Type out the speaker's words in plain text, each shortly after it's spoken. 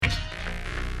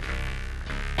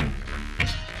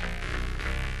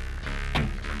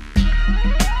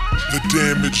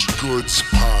Damaged Goods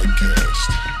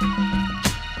Podcast.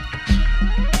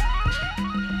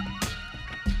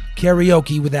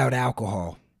 Karaoke without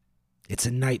alcohol. It's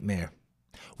a nightmare.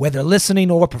 Whether listening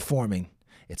or performing,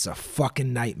 it's a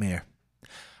fucking nightmare.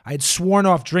 I had sworn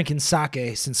off drinking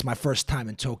sake since my first time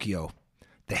in Tokyo.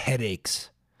 The headaches.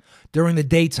 During the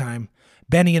daytime,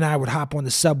 Benny and I would hop on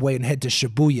the subway and head to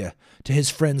Shibuya, to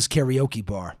his friend's karaoke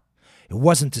bar. It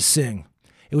wasn't to sing.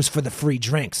 It was for the free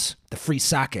drinks, the free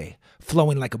sake,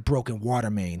 flowing like a broken water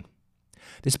main.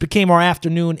 This became our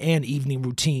afternoon and evening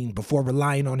routine before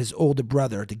relying on his older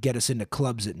brother to get us into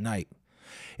clubs at night.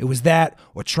 It was that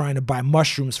or trying to buy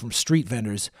mushrooms from street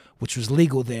vendors, which was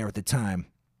legal there at the time.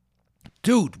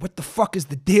 Dude, what the fuck is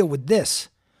the deal with this?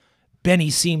 Benny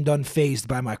seemed unfazed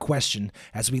by my question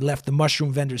as we left the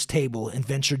mushroom vendor's table and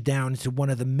ventured down into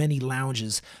one of the many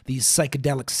lounges these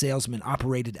psychedelic salesmen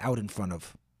operated out in front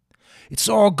of. "It's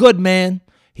all good, man,"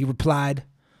 he replied.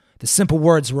 The simple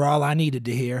words were all I needed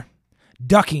to hear.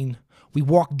 Ducking, we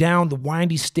walked down the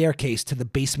windy staircase to the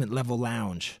basement-level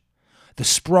lounge. The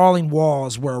sprawling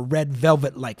walls were a red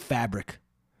velvet-like fabric.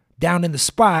 Down in the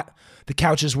spot, the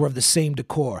couches were of the same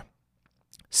decor.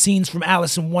 Scenes from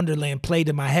Alice in Wonderland played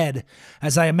in my head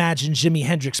as I imagined Jimi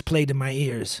Hendrix played in my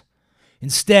ears.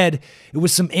 Instead, it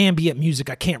was some ambient music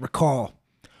I can't recall.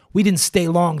 We didn't stay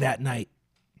long that night.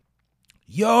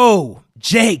 "Yo,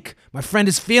 Jake, my friend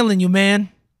is feeling you, man."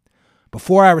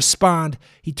 Before I respond,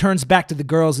 he turns back to the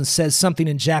girls and says something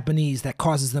in Japanese that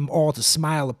causes them all to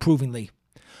smile approvingly.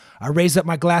 I raise up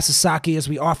my glass of sake as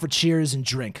we offer cheers and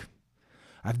drink.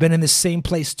 I've been in this same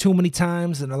place too many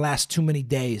times in the last too many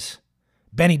days.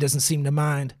 Benny doesn't seem to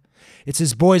mind. It's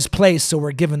his boy's place, so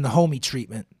we're given the homie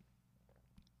treatment.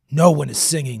 No one is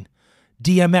singing.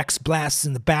 DMX blasts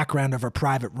in the background of our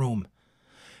private room.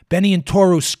 Benny and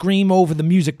Toru scream over the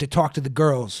music to talk to the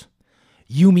girls.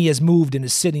 Yumi has moved and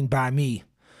is sitting by me.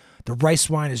 The rice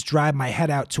wine has dried my head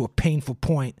out to a painful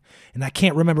point, and I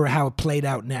can't remember how it played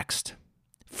out next.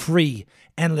 Free,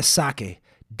 endless sake,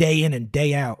 day in and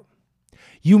day out.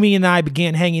 Yumi and I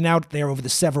began hanging out there over the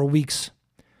several weeks.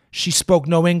 She spoke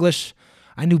no English.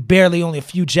 I knew barely only a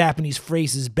few Japanese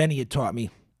phrases Benny had taught me.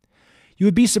 You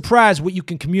would be surprised what you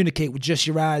can communicate with just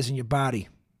your eyes and your body.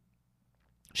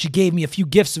 She gave me a few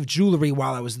gifts of jewelry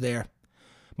while I was there.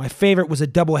 My favorite was a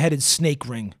double-headed snake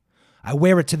ring. I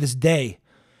wear it to this day.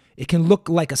 It can look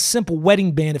like a simple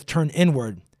wedding band if turned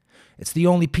inward. It's the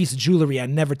only piece of jewelry I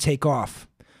never take off.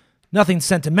 Nothing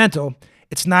sentimental.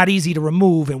 It's not easy to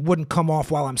remove and wouldn't come off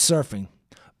while I'm surfing.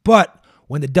 But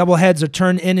when the double heads are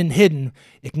turned in and hidden,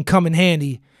 it can come in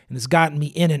handy and has gotten me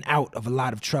in and out of a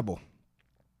lot of trouble.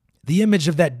 The image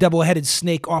of that double-headed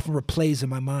snake often replays in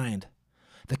my mind.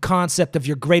 The concept of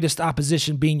your greatest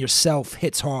opposition being yourself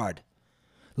hits hard.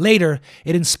 Later,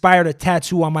 it inspired a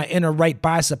tattoo on my inner right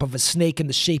bicep of a snake in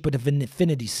the shape of an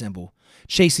infinity symbol,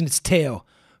 chasing its tail,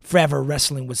 forever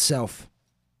wrestling with self.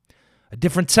 A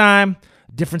different time,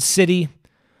 a different city,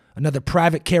 another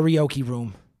private karaoke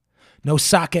room. No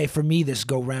sake for me this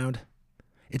go-round.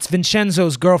 It's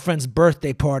Vincenzo's girlfriend's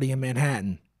birthday party in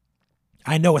Manhattan.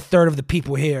 I know a third of the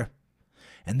people here.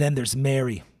 And then there's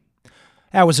Mary.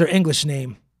 That was her English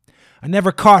name. I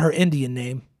never caught her Indian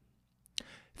name.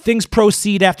 Things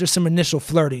proceed after some initial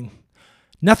flirting.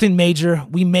 Nothing major.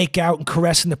 We make out and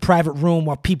caress in the private room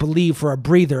while people leave for a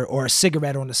breather or a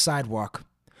cigarette on the sidewalk.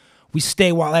 We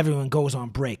stay while everyone goes on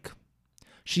break.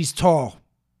 She's tall.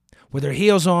 With her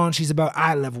heels on, she's about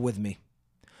eye level with me.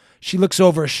 She looks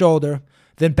over her shoulder,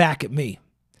 then back at me.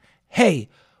 "Hey,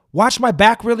 watch my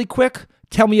back really quick.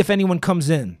 Tell me if anyone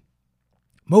comes in."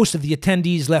 Most of the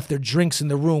attendees left their drinks in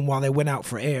the room while they went out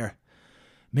for air.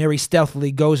 Mary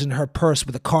stealthily goes into her purse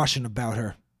with a caution about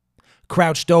her.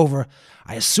 Crouched over,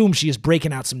 I assume she is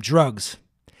breaking out some drugs.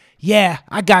 "Yeah,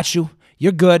 I got you.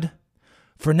 You're good."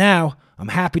 For now, I'm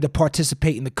happy to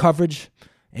participate in the coverage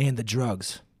and the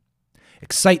drugs.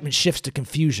 Excitement shifts to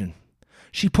confusion.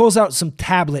 She pulls out some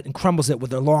tablet and crumbles it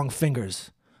with her long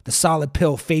fingers, the solid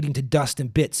pill fading to dust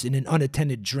and bits in an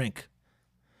unattended drink.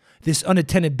 This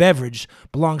unattended beverage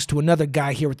belongs to another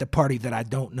guy here at the party that I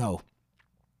don't know.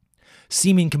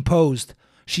 Seeming composed,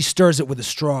 she stirs it with a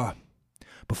straw.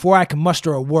 Before I can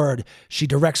muster a word, she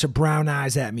directs her brown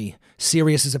eyes at me,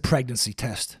 serious as a pregnancy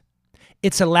test.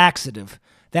 "It's a laxative.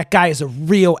 That guy is a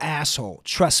real asshole,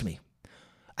 trust me."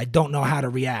 I don't know how to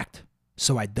react,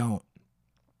 so I don't.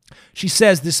 She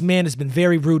says this man has been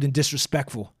very rude and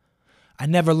disrespectful. I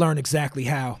never learn exactly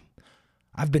how.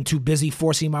 I've been too busy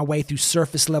forcing my way through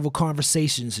surface-level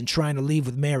conversations and trying to leave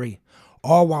with Mary,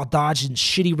 all while dodging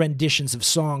shitty renditions of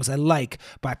songs I like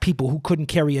by people who couldn't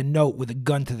carry a note with a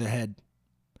gun to the head.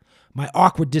 My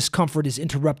awkward discomfort is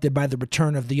interrupted by the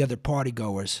return of the other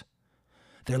partygoers.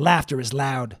 Their laughter is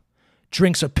loud.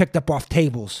 Drinks are picked up off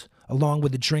tables, along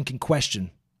with the drink in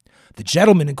question. The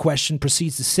gentleman in question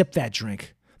proceeds to sip that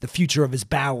drink, the future of his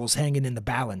bowels hanging in the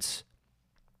balance.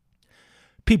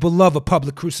 People love a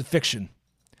public crucifixion.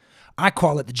 I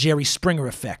call it the Jerry Springer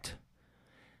effect.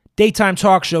 Daytime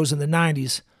talk shows in the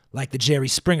 90s, like the Jerry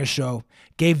Springer Show,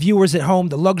 gave viewers at home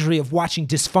the luxury of watching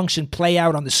dysfunction play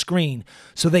out on the screen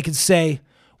so they could say,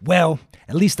 well,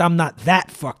 at least I'm not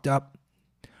that fucked up.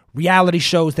 Reality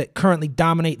shows that currently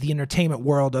dominate the entertainment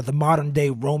world are the modern-day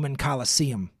Roman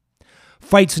Colosseum.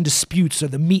 Fights and disputes are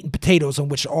the meat and potatoes on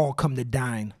which all come to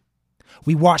dine.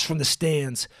 We watch from the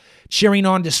stands, cheering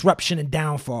on disruption and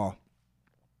downfall.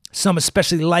 Some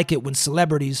especially like it when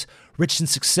celebrities, rich and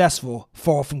successful,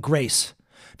 fall from grace.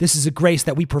 This is a grace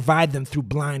that we provide them through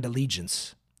blind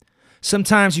allegiance.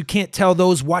 Sometimes you can't tell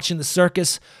those watching the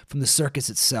circus from the circus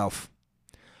itself.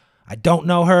 I don't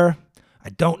know her. I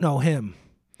don't know him.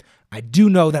 I do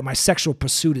know that my sexual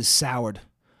pursuit is soured.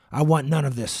 I want none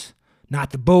of this.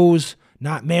 Not the booze,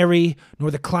 not Mary,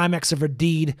 nor the climax of her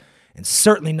deed, and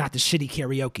certainly not the shitty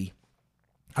karaoke.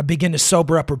 I begin to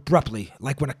sober up abruptly,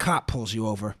 like when a cop pulls you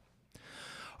over.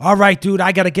 All right, dude,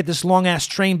 I gotta get this long-ass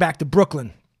train back to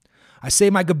Brooklyn. I say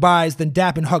my goodbyes, then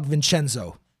dap and hug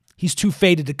Vincenzo. He's too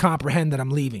faded to comprehend that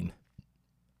I'm leaving.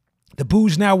 The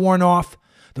booze now worn off,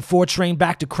 the 4 train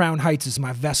back to Crown Heights is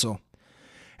my vessel.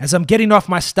 As I'm getting off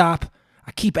my stop,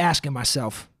 I keep asking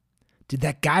myself, did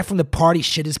that guy from the party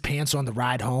shit his pants on the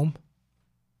ride home?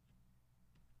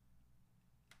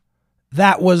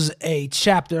 That was a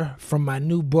chapter from my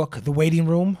new book, The Waiting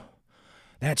Room.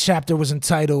 That chapter was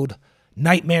entitled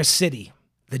Nightmare City,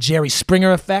 The Jerry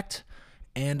Springer Effect.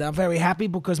 And I'm very happy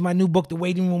because my new book, The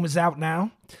Waiting Room, is out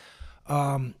now.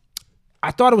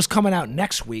 I thought it was coming out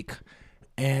next week.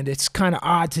 And it's kind of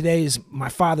odd. Today is my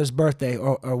father's birthday,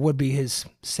 or would be his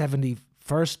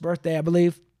 71st birthday, I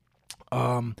believe.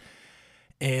 And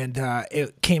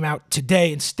it came out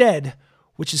today instead,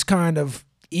 which is kind of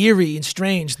eerie and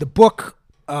strange. The book,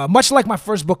 much like my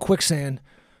first book, Quicksand,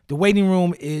 The Waiting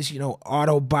Room is,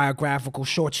 autobiographical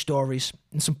short stories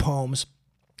and some poems.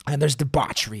 And there's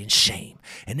debauchery and shame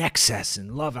and excess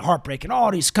and love and heartbreak and all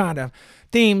these kind of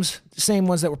themes, the same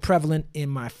ones that were prevalent in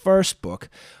my first book.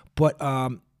 But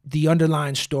the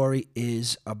underlying story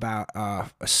is about a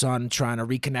son trying to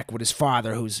reconnect with his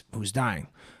father who's dying,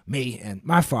 me and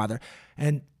my father.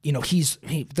 And,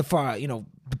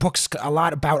 the book's a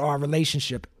lot about our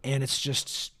relationship, and it's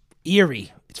just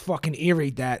eerie. It's fucking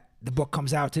eerie that the book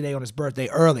comes out today on his birthday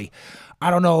early. I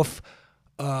don't know if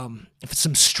it's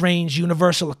some strange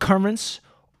universal occurrence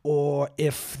or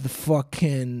if the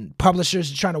fucking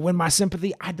publishers are trying to win my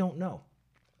sympathy. I don't know.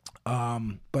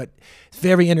 But it's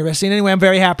very interesting. Anyway, I'm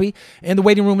very happy. And The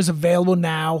Waiting Room is available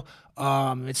now.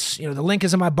 It's, the link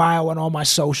is in my bio on all my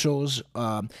socials.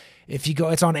 If you go,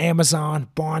 it's on Amazon,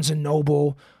 Barnes &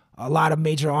 Noble, a lot of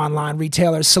major online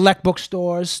retailers, select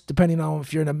bookstores, depending on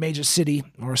if you're in a major city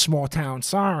or a small town.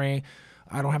 Sorry,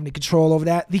 I don't have any control over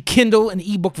that. The Kindle and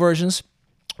ebook versions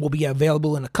will be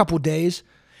available in a couple days.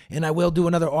 And I will do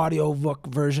another audiobook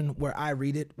version where I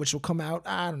read it, which will come out,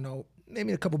 I don't know, maybe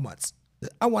in a couple months.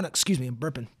 I'm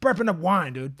burping up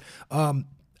wine, dude.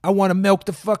 I want to milk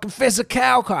the fucking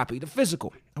physical copy, the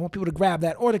physical. I want people to grab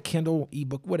that, or the Kindle,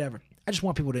 ebook, whatever. I just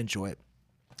want people to enjoy it.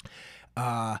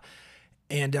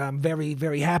 And I'm very,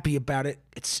 very happy about it.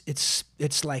 It's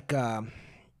like,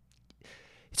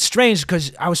 it's strange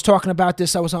because I was talking about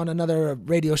this. I was on another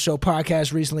radio show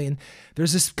podcast recently, and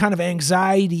there's this kind of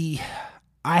anxiety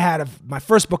I had of my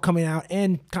first book coming out,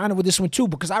 and kind of with this one too,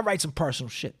 because I write some personal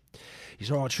shit. These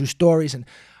are all true stories, and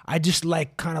I just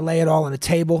kind of lay it all on the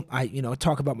table. I,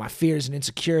 talk about my fears and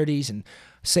insecurities and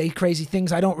say crazy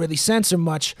things I don't really censor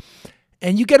much.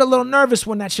 And you get a little nervous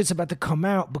when that shit's about to come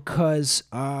out because,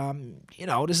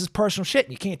 this is personal shit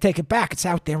and you can't take it back. It's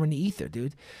out there in the ether,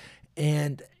 dude.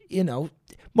 And,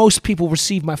 most people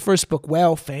receive my first book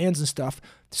well, fans and stuff.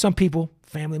 Some people,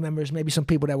 family members, maybe some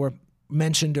people that were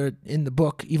mentioned or in the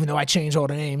book, even though I changed all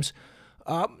the names.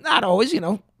 Not always,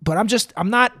 but I'm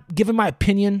not giving my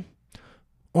opinion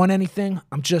on anything.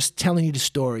 I'm just telling you the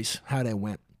stories, how they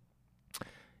went.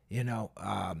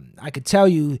 I could tell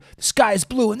you the sky is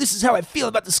blue and this is how I feel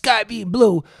about the sky being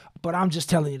blue, but I'm just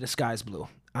telling you the sky is blue.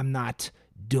 I'm not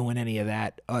doing any of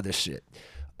that other shit.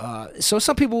 So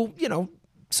some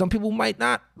people might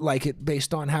not like it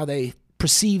based on how they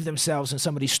perceive themselves in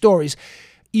some of these stories.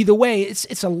 Either way,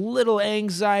 it's a little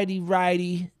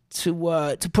anxiety-ridey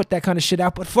to put that kind of shit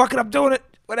out, but fuck it, I'm doing it.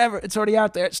 Whatever, it's already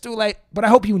out there. It's too late, but I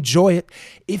hope you enjoy it.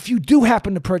 If you do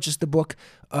happen to purchase the book,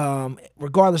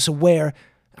 regardless of where,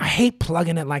 I hate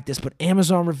plugging it like this, but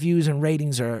Amazon reviews and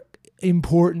ratings are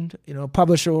important.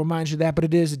 Publisher will remind you of that, but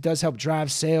it does help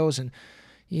drive sales, and,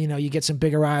 you get some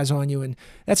bigger eyes on you, and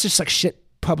that's just like shit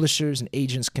publishers and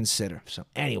agents consider. So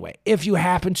anyway, if you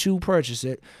happen to purchase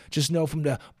it, just know from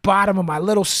the bottom of my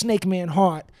little snake man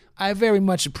heart, I very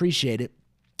much appreciate it.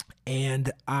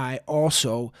 And I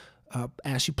also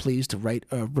ask you please to write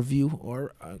a review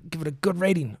or give it a good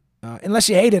rating. Unless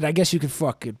you hate it, I guess you could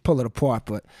fucking pull it apart,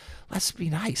 but let's be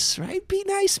nice, right? Be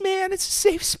nice, man. It's a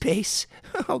safe space.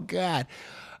 Oh, God.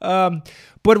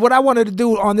 But what I wanted to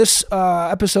do on this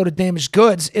episode of Damaged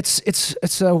Goods, it's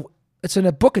in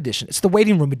a book edition. It's the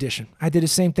waiting room edition. I did the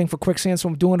same thing for Quicksand, so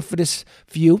I'm doing it for this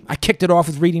view. I kicked it off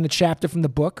with reading a chapter from the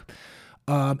book.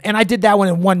 And I did that one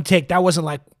in one take. That wasn't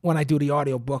like when I do the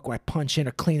audio book where I punch in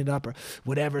or clean it up or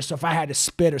whatever. So if I had to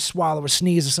spit or swallow or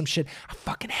sneeze or some shit, I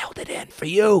fucking held it in for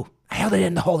you. I held it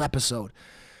in the whole episode.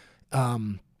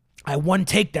 I one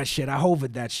take that shit. I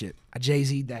hovered that shit. I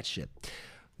Jay-Z'd that shit.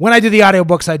 When I do the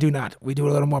audiobooks, I do not. We do it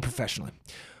a little more professionally.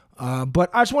 But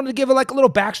I just wanted to give it like a little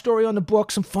backstory on the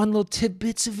book, some fun little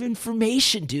tidbits of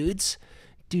information, dudes.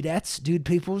 Dudettes, dude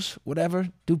peoples, whatever,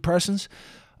 dude persons.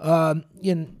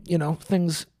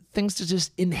 Things to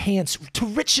just enhance, to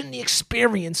richen the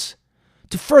experience,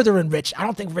 to further enrich. I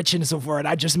don't think richen is a word.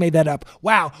 I just made that up.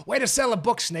 Wow, way to sell a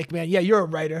book, Snake Man. Yeah, you're a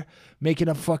writer, making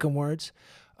up fucking words.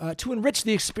 To enrich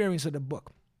the experience of the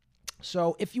book.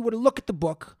 So if you were to look at the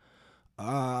book,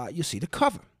 you see the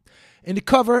cover. And the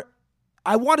cover,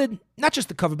 I wanted, not just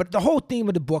the cover, but the whole theme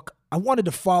of the book, I wanted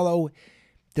to follow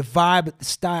the vibe, the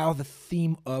style, the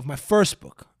theme of my first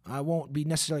book. I won't be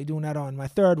necessarily doing that on my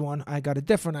third one. I got a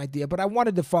different idea, but I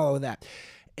wanted to follow that.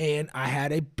 And I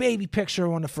had a baby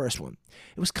picture on the first one.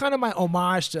 It was kind of my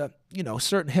homage to,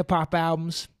 certain hip-hop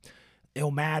albums.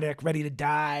 Illmatic, Ready to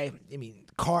Die,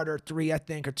 Carter 3, I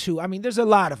think, or 2. There's a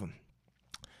lot of them.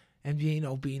 And,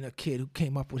 being a kid who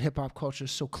came up with hip-hop culture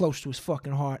so close to his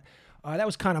fucking heart, that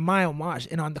was kind of my homage.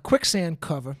 And on the Quicksand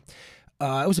cover,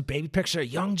 it was a baby picture,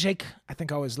 young Jake. I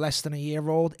think I was less than a year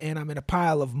old, and I'm in a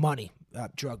pile of money.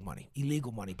 Drug money,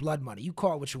 illegal money, blood money. You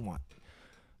call it what you want.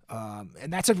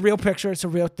 And that's a real picture. It's a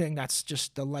real thing. That's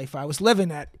just the life I was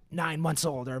living at 9 months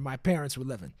old, or my parents were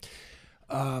living.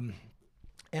 And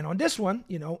on this one,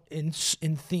 in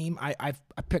theme, I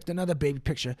picked another baby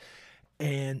picture,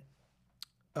 and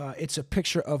it's a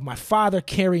picture of my father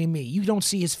carrying me. You don't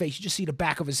see his face. You just see the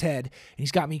back of his head, and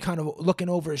he's got me kind of looking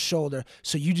over his shoulder.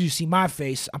 So you do see my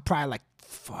face. I'm probably like,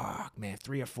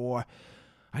 3 or 4.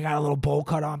 I got a little bowl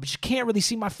cut on, but you can't really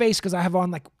see my face because I have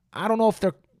on, like, I don't know if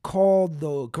they're called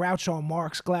the Groucho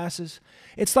Marx glasses.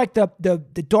 It's like the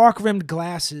dark-rimmed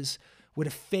glasses with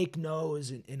a fake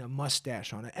nose and a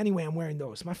mustache on it. Anyway, I'm wearing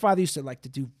those. My father used to like to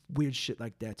do weird shit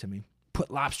like that to me. Put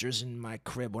lobsters in my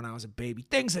crib when I was a baby.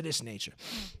 Things of this nature.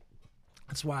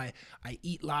 That's why I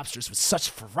eat lobsters with such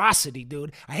ferocity,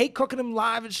 dude. I hate cooking them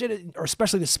live and shit, or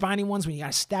especially the spiny ones when you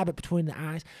gotta stab it between the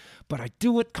eyes. But I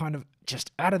do it kind of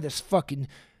just out of this fucking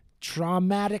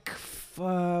traumatic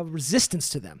resistance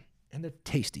to them. And they're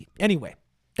tasty. Anyway,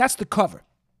 that's the cover.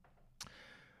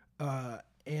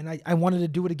 And I wanted to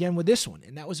do it again with this one.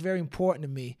 And that was very important to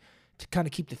me to kind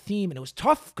of keep the theme. And it was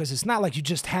tough because it's not like you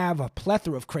just have a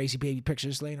plethora of crazy baby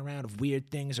pictures laying around of weird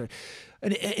things or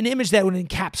an image that would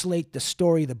encapsulate the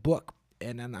story of the book.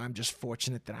 And I'm just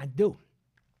fortunate that I do.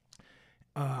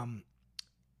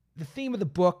 The theme of the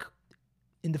book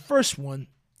in the first one,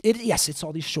 it's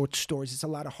all these short stories. It's a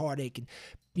lot of heartache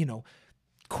and,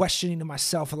 questioning to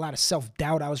myself, a lot of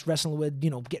self-doubt I was wrestling with,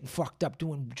 getting fucked up,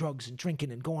 doing drugs and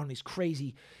drinking and going on these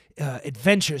crazy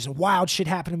adventures, and wild shit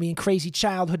happened to me, and crazy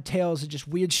childhood tales, and just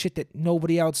weird shit that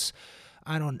nobody else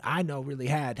I know really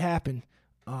had happen.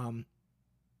 And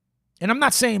I'm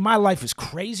not saying my life is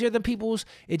crazier than people's.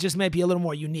 It just may be a little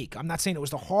more unique. I'm not saying it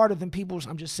was the harder than people's.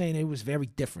 I'm just saying it was very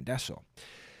different. That's all.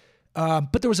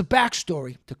 But there was a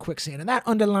backstory to Quicksand, and that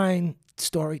underlying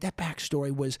story, that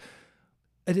backstory was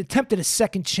an attempt at a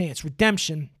second chance,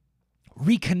 redemption,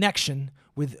 reconnection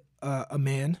with a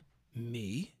man,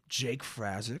 me, Jake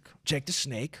Frazic, Jake the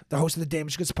Snake, the host of the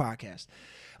Damaged Goods podcast.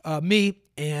 Me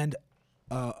and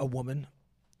a woman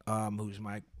who's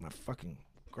my fucking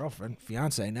girlfriend,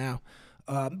 fiance now.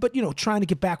 But, trying to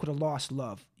get back with a lost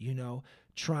love,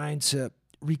 trying to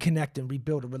reconnect and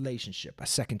rebuild a relationship, a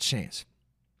second chance.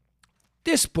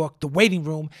 This book, The Waiting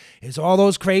Room, is all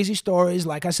those crazy stories,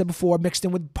 like I said before, mixed in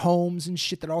with poems and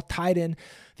shit that are all tied in.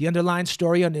 The underlying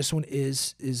story on this one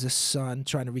is a son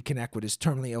trying to reconnect with his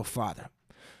terminally ill father.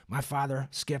 My father,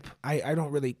 Skip, I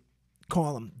don't really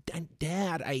call him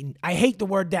dad. I hate the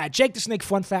word dad. Jake the Snake,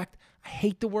 fun fact, I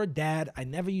hate the word dad. I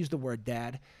never use the word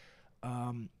dad.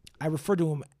 I refer to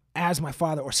him as my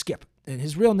father, or Skip. And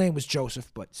his real name was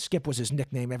Joseph, but Skip was his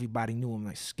nickname. Everybody knew him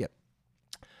like Skip.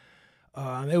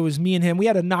 It was me and him. We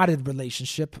had a knotted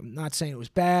relationship. I'm not saying it was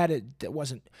bad. It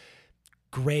wasn't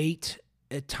great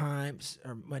at times,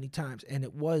 or many times, and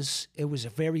it was a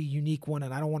very unique one,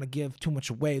 and I don't want to give too much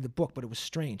away the book, but it was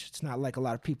strange. It's not like a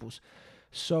lot of people's.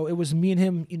 So it was me and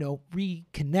him,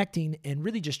 reconnecting and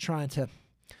really just trying to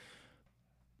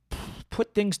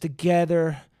put things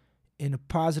together in a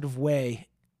positive way,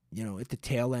 at the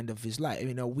tail end of his life.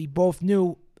 We both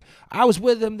knew. I was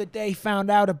with him the day he found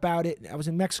out about it. I was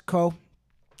in Mexico.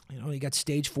 He got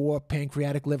stage 4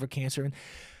 pancreatic liver cancer, and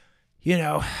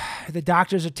the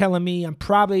doctors are telling me I'm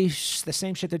probably the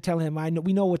same shit they're telling him.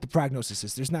 We know what the prognosis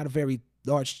is. There's not a very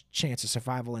large chance of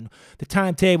survival, and the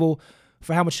timetable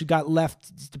for how much you got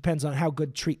left depends on how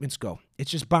good treatments go.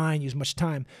 It's just buying you as much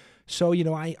time. So,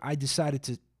 I decided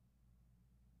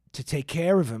to take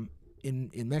care of him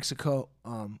in Mexico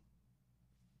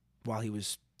while he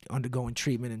was undergoing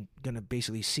treatment and going to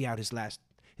basically see out his last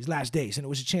days. And it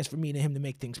was a chance for me and him to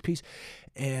make things peace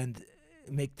and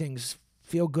make things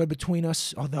feel good between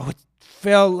us, although it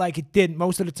felt like it didn't.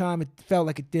 Most of the time it felt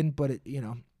like it didn't, but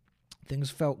things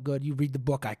felt good. You read the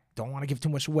book. I don't want to give too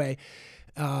much away.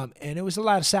 And it was a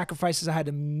lot of sacrifices I had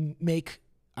to make.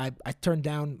 I turned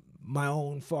down my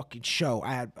own fucking show.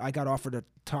 I got offered a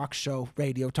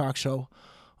radio talk show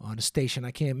on a station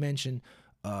I can't mention.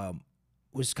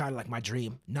 Was kind of like my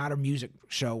dream. Not a music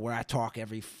show where I talk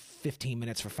every 15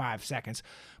 minutes for 5 seconds,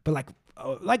 but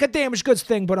like a Damaged Goods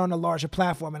thing, but on a larger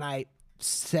platform. And I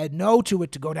said no to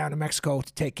it to go down to Mexico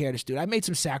to take care of this dude. I made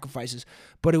some sacrifices,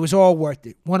 but it was all worth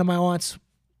it. One of my aunts,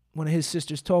 one of his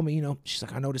sisters, told me, she's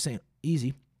like, I know this ain't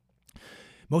easy.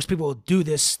 Most people do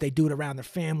this. They do it around their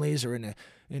families or in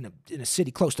a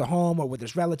city close to home or with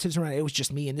his relatives around. It was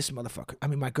just me and this motherfucker. I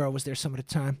mean, my girl was there some of the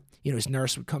time. His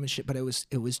nurse would come and shit, but it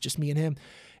was just me and him.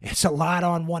 It's a lot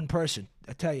on one person,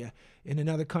 I tell you. In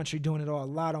another country, doing it all, a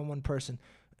lot on one person.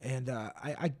 And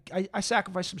I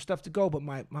sacrificed some stuff to go, but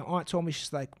my aunt told me,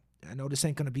 she's like, I know this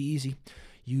ain't gonna be easy.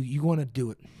 You want to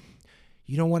do it.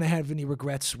 You don't want to have any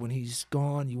regrets when he's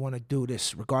gone. You want to do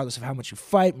this regardless of how much you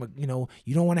fight. You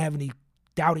don't want to have any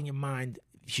doubt in your mind.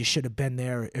 You should have been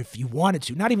there if you wanted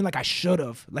to. Not even like I should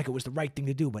have, like it was the right thing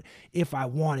to do, but if I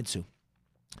wanted to.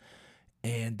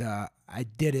 And I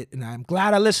did it, and I'm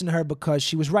glad I listened to her because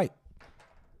she was right.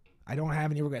 I don't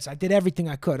have any regrets. I did everything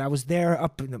I could. I was there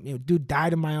up, dude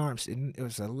died in my arms. And it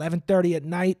was 11:30 at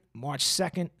night, March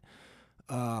 2nd,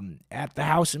 at the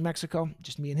house in Mexico,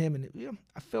 just me and him. And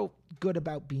I felt good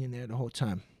about being there the whole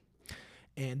time.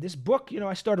 And this book,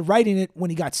 I started writing it when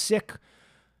he got sick.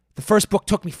 The first book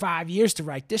took me 5 years to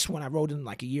write. This one I wrote in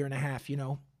like a year and a half,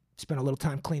 spent a little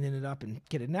time cleaning it up and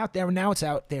getting it out there. And now it's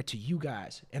out there to you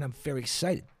guys. And I'm very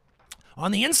excited.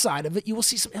 On the inside of it, you will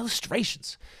see some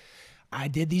illustrations. I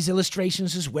did these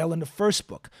illustrations as well in the first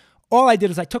book. All I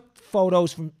did is I took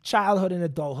photos from childhood and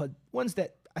adulthood, ones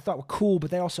that I thought were cool,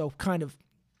 but they also kind of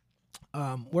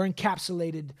were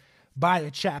encapsulated by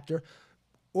a chapter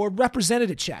or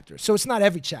represented a chapter. So it's not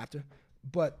every chapter,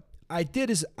 but I did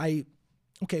is the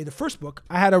first book,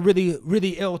 I had a really,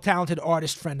 really ill-talented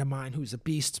artist friend of mine who's a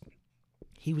beast.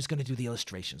 He was going to do the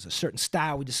illustrations, a certain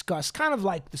style we discussed, kind of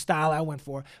like the style I went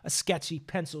for, a sketchy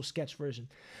pencil sketch version.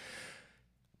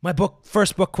 My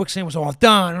first book, Quicksand, was all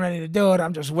done, ready to do it.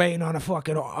 I'm just waiting on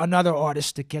another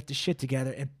artist to get the shit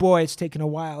together. And boy, it's taken a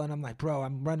while. And I'm like, bro,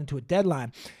 I'm running to a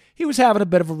deadline. He was having a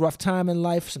bit of a rough time in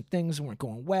life. Some things weren't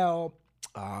going well.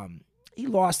 He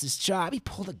lost his job. He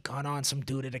pulled a gun on some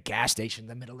dude at a gas station in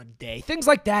the middle of the day. Things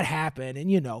like that happen.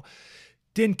 And,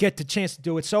 didn't get the chance to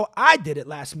do it. So I did it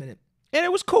last minute. And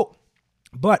it was cool.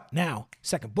 But now,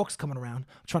 second book's coming around.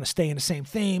 I'm trying to stay in the same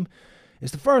theme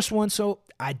as the first one. So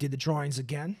I did the drawings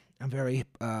again. I'm very,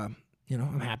 I'm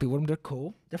happy with them. They're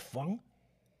cool. They're fun.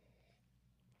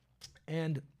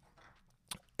 And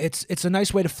it's a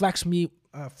nice way to flex me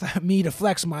to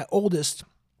flex my oldest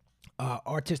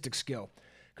artistic skill.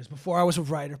 Because before I was a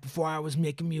writer, before I was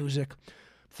making music,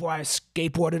 before I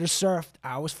skateboarded or surfed,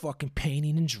 I was fucking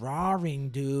painting and drawing,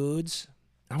 dudes.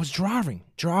 I was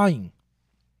drawing.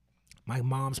 My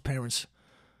mom's parents,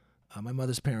 my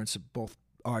mother's parents are both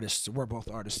artists. We're both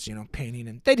artists, painting.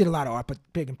 And they did a lot of art, but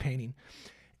big in painting.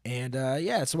 And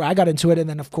so I got into it. And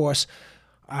then, of course,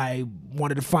 I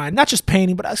wanted to find not just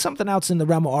painting, but something else in the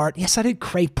realm of art. Yes, I did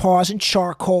crepe paws and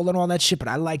charcoal and all that shit, but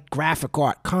I liked graphic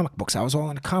art, comic books. I was all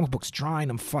into comic books, drawing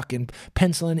them, fucking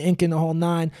penciling, inking, the whole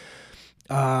nine.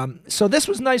 So this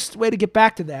was a nice way to get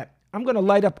back to that. I'm going to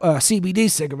light up a CBD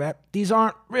cigarette. These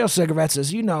aren't real cigarettes,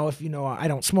 as you know. If you know, I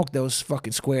don't smoke those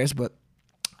fucking squares, but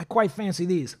I quite fancy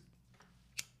these.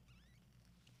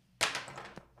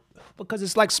 because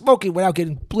it's like smoking without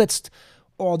getting blitzed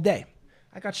all day.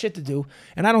 I got shit to do,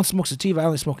 and I don't smoke sativa. I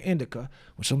only smoke indica,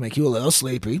 which will make you a little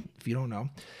sleepy if you don't know.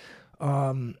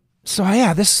 So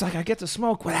yeah, this is like I get to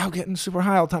smoke without getting super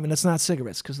high all the time, and it's not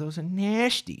cigarettes because those are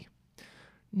nasty.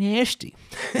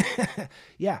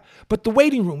 Yeah, but The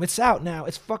Waiting Room, it's out now.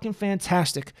 It's fucking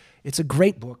fantastic. It's a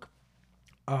great book.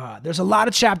 There's a lot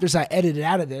of chapters I edited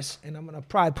out of this, and I'm gonna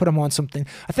probably put them on something.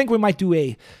 I think we might do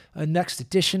a next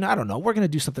edition. I don't know. We're gonna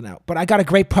do something out. But I got a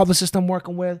great publicist I'm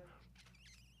working with.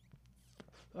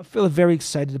 I feel very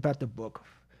excited about the book,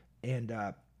 and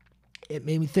it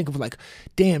made me think of like,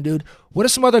 damn, dude, what are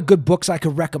some other good books I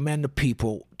could recommend to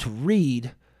people to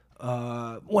read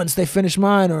once they finish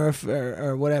mine or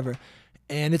whatever.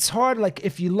 And it's hard, like,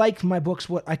 if you like my books,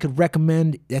 what I could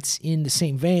recommend that's in the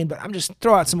same vein, but I'm just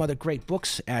throw out some other great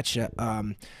books at you.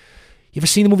 You ever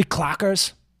seen the movie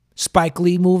Clockers? Spike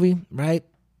Lee movie, right?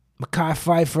 Mekhi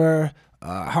Phifer,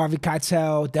 Harvey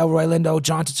Keitel, Delroy Lindo,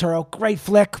 John Turturro. Great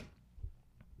flick.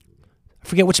 I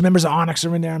forget which members of Onyx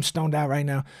are in there. I'm stoned out right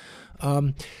now.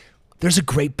 There's a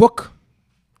great book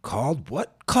called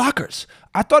what? Clockers.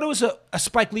 I thought it was a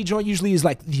Spike Lee joint. Usually is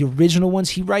like the original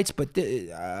ones he writes, but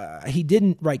he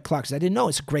didn't write Clockers. I didn't know.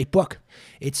 It's a great book.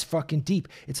 It's fucking deep.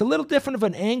 It's a little different of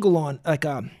an angle on, like,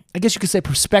 I guess you could say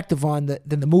perspective on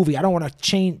than the movie. I don't want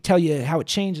to tell you how it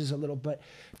changes a little, but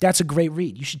that's a great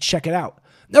read. You should check it out.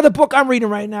 Another book I'm reading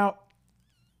right now,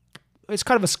 it's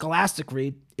kind of a scholastic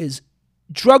read, is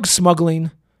Drug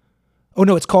Smuggling. Oh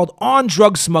no, it's called On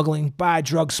Drug Smuggling by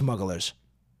Drug Smugglers.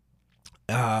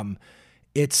 I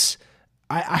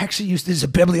actually used it as a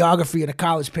bibliography in a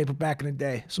college paper back in the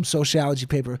day, some sociology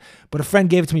paper, but a friend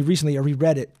gave it to me recently. I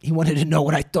reread it. He wanted to know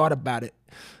what I thought about it.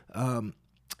 And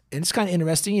it's kind of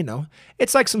interesting, you know.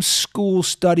 It's like some school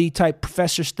study type,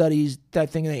 professor studies type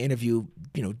thing. They interview,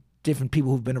 you know, different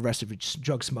people who've been arrested for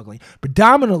drug smuggling.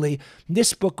 Predominantly,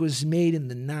 this book was made in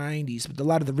the 90s, but a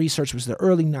lot of the research was the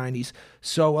early 90s.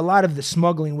 So a lot of the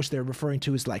smuggling, which they're referring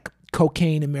to, is like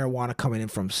cocaine and marijuana coming in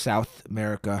from South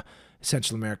America,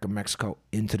 Central America, Mexico,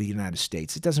 into the United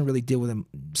States. It doesn't really deal with them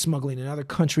smuggling in other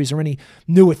countries or any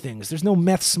newer things. There's no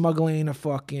meth smuggling or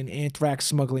fucking anthrax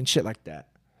smuggling, shit like that.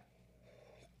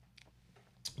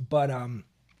 But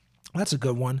that's a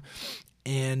good one.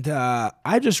 And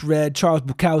I just read Charles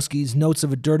Bukowski's Notes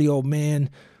of a Dirty Old Man,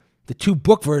 the 2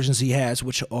 book versions he has,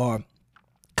 which are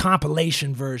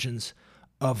compilation versions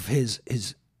of his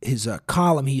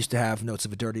column he used to have, Notes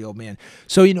of a Dirty Old Man.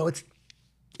 So, you know,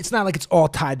 it's not like it's all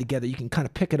tied together. You can kind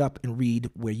of pick it up and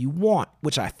read where you want,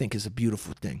 which I think is a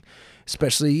beautiful thing.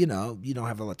 Especially, you know, you don't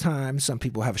have all the time. Some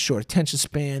people have a short attention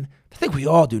span. I think we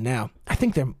all do now. I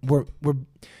think we're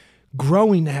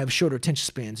growing to have shorter attention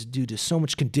spans due to so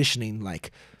much conditioning, like,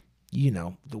 you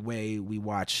know, the way we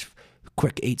watch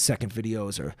quick 8-second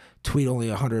videos or tweet only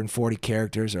 140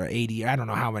 characters or 80. I don't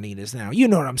know how many it is now. You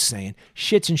know what I'm saying.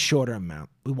 Shit's in shorter amount.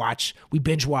 We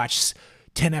binge watch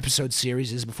 10 episode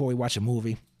series before we watch a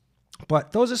movie.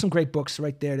 But those are some great books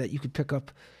right there that you could pick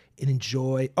up and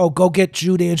enjoy. Oh, go get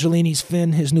Jude Angelini's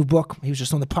Finn, his new book. He was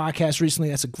just on the podcast recently.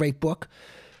 That's a great book.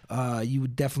 You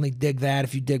would definitely dig that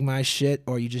if you dig my shit,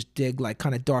 or you just dig like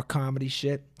kind of dark comedy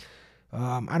shit.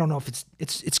 I don't know if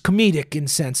it's comedic in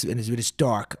sense, and it's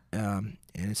dark, and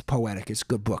it's poetic. It's a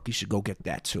good book. You should go get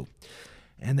that too.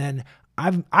 And then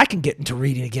I can get into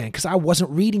reading again because I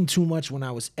wasn't reading too much when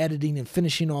I was editing and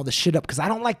finishing all the shit up, because I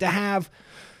don't like to have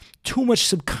too much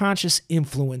subconscious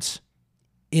influence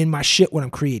in my shit when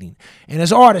I'm creating. And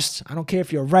as artists, I don't care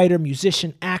if you're a writer,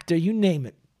 musician, actor, you name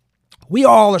it, we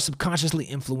all are subconsciously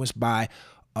influenced by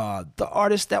the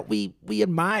artists that we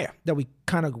admire, that we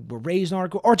kind of were raised on,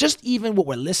 or just even what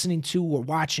we're listening to or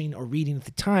watching or reading at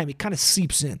the time. It kind of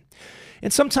seeps in.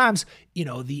 And sometimes, you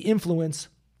know, the influence,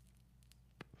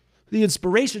 the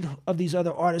inspiration of these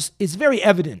other artists is very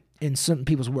evident in some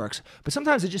people's works, but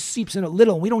sometimes it just seeps in a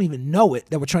little and we don't even know it,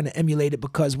 that we're trying to emulate it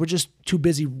because we're just too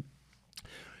busy, you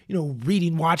know,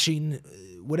 reading, watching,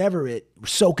 whatever,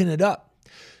 soaking it up.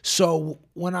 So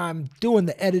when I'm doing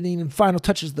the editing and final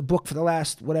touches of the book for the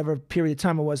last whatever period of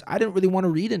time it was, I didn't really want to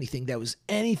read anything that was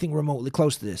anything remotely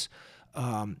close to this.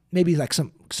 Maybe like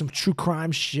some true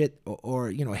crime shit or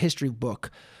you know, a history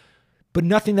book, but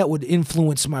nothing that would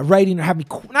influence my writing or have me,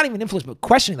 not even influence, but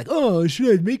questioning, like, oh,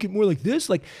 should I make it more like this?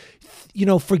 Like, you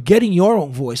know, forgetting your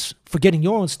own voice, forgetting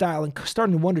your own style, and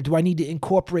starting to wonder, do I need to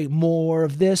incorporate more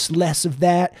of this, less of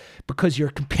that? Because you're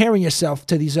comparing yourself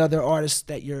to these other artists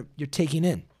that you're taking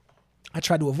in. I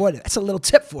try to avoid it. That's a little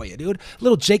tip for you, dude. A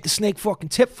little Jake the Snake fucking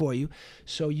tip for you,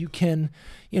 so you can,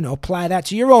 you know, apply that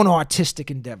to your own artistic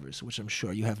endeavors, which I'm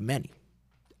sure you have many.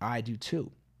 I do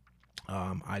too.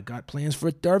 I got plans for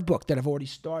a third book that I've already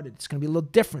started. It's going to be a little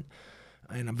different,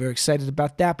 and I'm very excited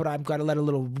about that, but I've got to let a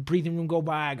little breathing room go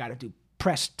by. I got to do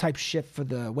press type shit for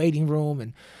the waiting room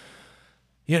and,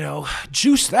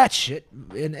 juice that shit.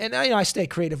 And I stay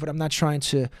creative, but I'm not trying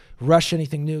to rush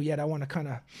anything new yet. I want to kind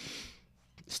of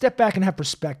step back and have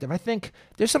perspective. I think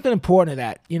there's something important to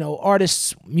that.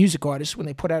 Artists, music artists, when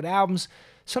they put out albums,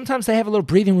 sometimes they have a little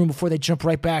breathing room before they jump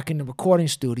right back in the recording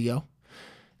studio.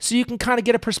 So you can kind of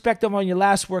get a perspective on your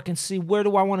last work and see, where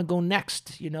do I want to go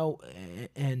next,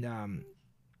 and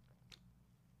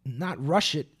not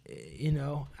rush it,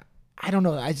 I don't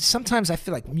know. Sometimes I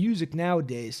feel like music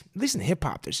nowadays, at least in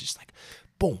hip-hop, there's just like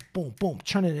boom, boom, boom,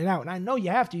 churning it out. And I know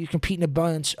you have to. You're competing a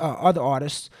bunch other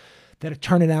artists that are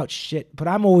turning out shit. But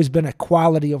I've always been a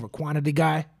quality over quantity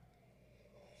guy.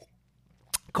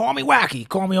 Call me wacky.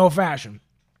 Call me old-fashioned.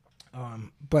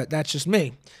 But that's just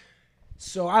me.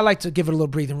 So I like to give it a little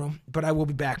breathing room, but I will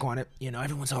be back on it.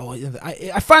 Everyone's always...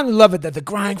 I finally love it that the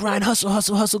grind,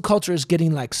 hustle culture is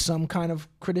getting like some kind of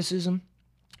criticism.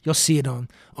 You'll see it on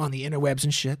the interwebs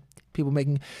and shit. People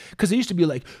making... Because they used to be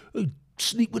like,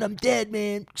 sleep when I'm dead,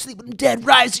 man. Sleep when I'm dead.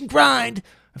 Rise and grind.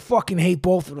 I fucking hate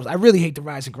both of those. I really hate the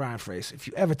rise and grind phrase. If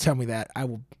you ever tell me that, I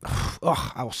will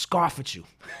scoff at you.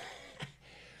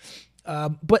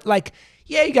 But like...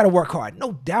 Yeah, you got to work hard.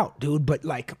 No doubt, dude. But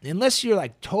like, unless you're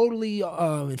like totally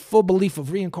in full belief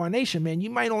of reincarnation, man, you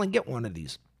might only get one of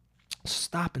these.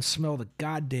 Stop and smell the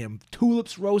goddamn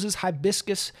tulips, roses,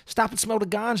 hibiscus. Stop and smell the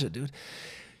ganja, dude.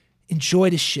 Enjoy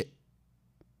this shit.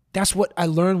 That's what I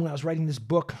learned when I was writing this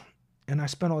book. And I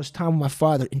spent all this time with my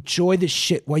father. Enjoy this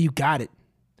shit while you got it.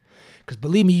 Because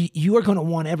believe me, you are going to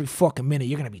want every fucking minute.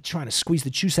 You're going to be trying to squeeze the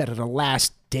juice out of the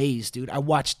last days, dude. I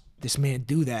watched this man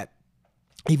do that.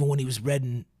 Even when he was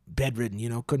bedridden,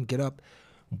 couldn't get up,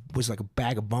 was like a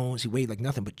bag of bones. He weighed like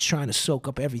nothing, but trying to soak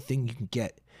up everything you can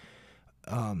get.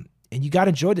 And you got to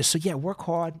enjoy this. So yeah, work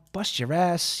hard, bust your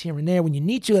ass here and there. When you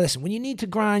need to, listen, when you need to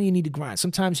grind, you need to grind.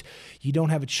 Sometimes you don't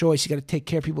have a choice. You got to take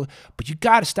care of people, but you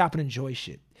got to stop and enjoy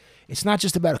shit. It's not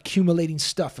just about accumulating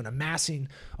stuff and amassing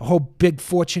a whole big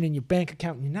fortune in your bank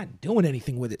account and you're not doing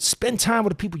anything with it. Spend time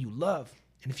with the people you love.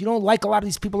 And if you don't like a lot of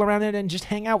these people around there, then just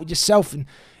hang out with yourself and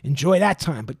enjoy that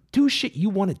time. But do shit you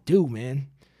want to do, man.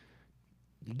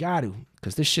 You got to,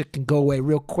 because this shit can go away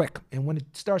real quick. And when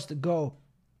it starts to go,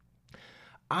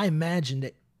 I imagine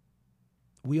that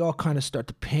we all kind of start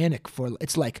to panic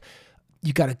it's like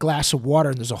you got a glass of water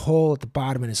and there's a hole at the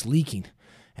bottom and it's leaking.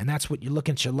 And that's what you're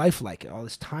looking at your life like. All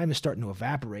this time is starting to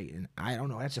evaporate. And I don't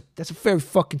know, that's a very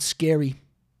fucking scary...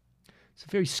 It's a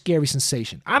very scary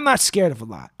sensation. I'm not scared of a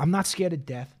lot. I'm not scared of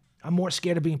death. I'm more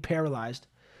scared of being paralyzed.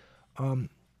 But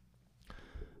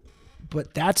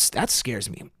that scares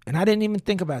me. And I didn't even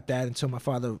think about that until my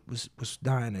father was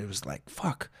dying. It was like,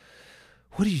 fuck,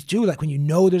 what do you do? Like when you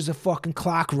know there's a fucking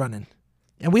clock running.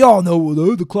 And we all know,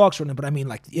 well, the clock's running. But I mean,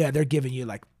 like, yeah, they're giving you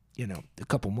like, a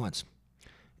couple months.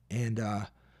 And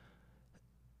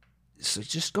so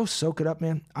just go soak it up,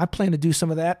 man. I plan to do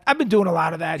some of that. I've been doing a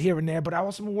lot of that here and there, but I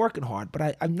also been working hard.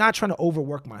 But I'm not trying to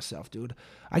overwork myself, dude.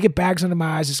 I get bags under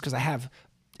my eyes just because I have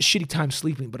a shitty time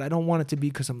sleeping, but I don't want it to be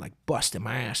because I'm like busting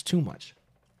my ass too much.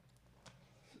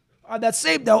 On that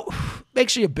same note,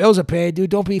 make sure your bills are paid, dude.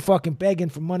 Don't be fucking begging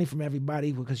for money from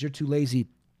everybody because you're too lazy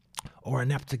or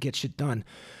inept to get shit done.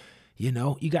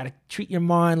 You got to treat your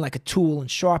mind like a tool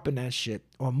and sharpen that shit,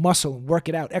 or muscle and work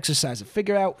it out, exercise it,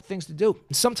 figure out things to do.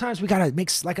 And sometimes we got to make,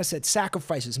 like I said,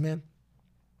 sacrifices, man.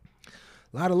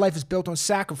 A lot of life is built on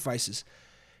sacrifices.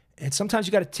 And sometimes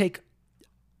you got to take,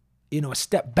 a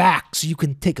step back so you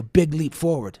can take a big leap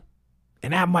forward.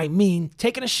 And that might mean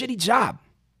taking a shitty job,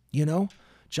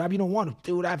 job you don't want to.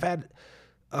 Dude, I've had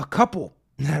a couple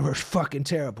that were fucking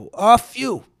terrible. A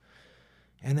few.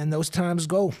 And then those times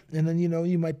go. And then,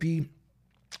 you might be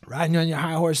riding on your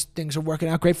high horse. Things are working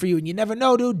out great for you. And you never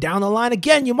know, dude. Down the line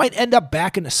again, you might end up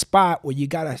back in a spot where you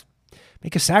got to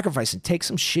make a sacrifice and take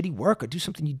some shitty work or do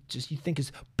something you think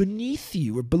is beneath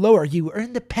you or below or you or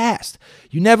in the past.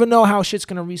 You never know how shit's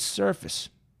going to resurface,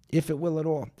 if it will at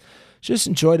all. Just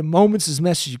enjoy the moments as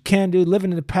much as you can, dude.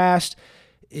 Living in the past,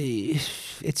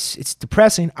 it's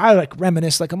depressing. I like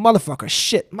reminisce like a motherfucker.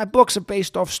 Shit, my books are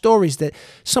based off stories that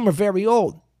some are very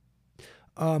old.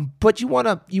 But you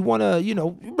wanna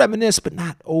reminisce, but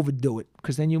not overdo it,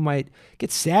 because then you might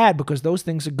get sad because those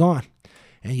things are gone,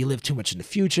 and you live too much in the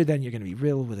future. Then you're gonna be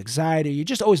riddled with anxiety. You're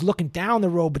just always looking down the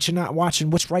road, but you're not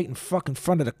watching what's right in fucking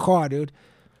front of the car, dude.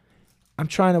 I'm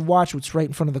trying to watch what's right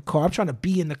in front of the car. I'm trying to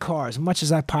be in the car as much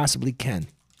as I possibly can.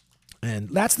 And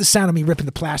that's the sound of me ripping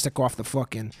the plastic off the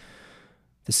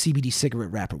CBD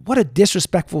cigarette wrapper. What a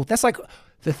disrespectful, that's like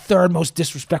the third most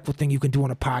disrespectful thing you can do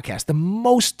on a podcast. The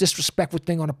most disrespectful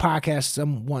thing on a podcast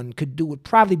someone could do would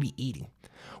probably be eating,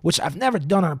 which I've never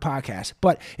done on a podcast.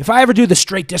 But if I ever do the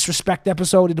straight disrespect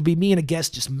episode, it'll be me and a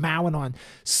guest just mowing on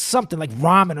something like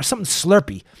ramen or something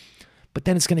slurpy. But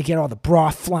then it's going to get all the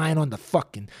broth flying on the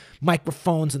fucking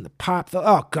microphones and the pop.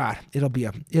 Oh, God, it'll be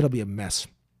a mess.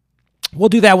 We'll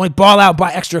do that when we ball out,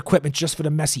 buy extra equipment just for the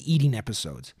messy eating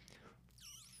episodes.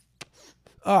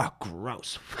 Oh,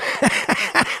 gross.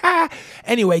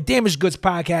 Anyway, Damaged Goods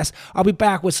Podcast. I'll be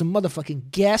back with some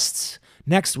motherfucking guests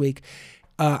next week.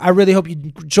 I really hope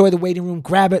you enjoy The Waiting Room.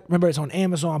 Grab it. Remember, it's on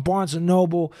Amazon, Barnes &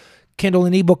 Noble, Kindle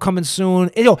and ebook coming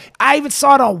soon. I even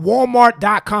saw it on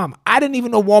Walmart.com. I didn't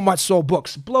even know Walmart sold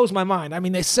books. It blows my mind. I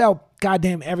mean, they sell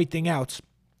goddamn everything else.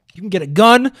 You can get a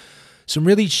gun, some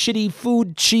really shitty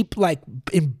food, cheap, like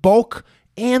in bulk,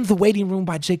 and The Waiting Room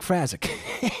by Jake Frazik.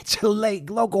 It's a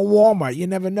local Walmart. You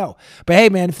never know. But hey,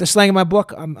 man, if they're slanging my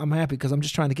book, I'm happy because I'm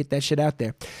just trying to get that shit out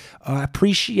there. I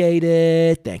appreciate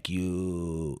it. Thank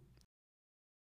you.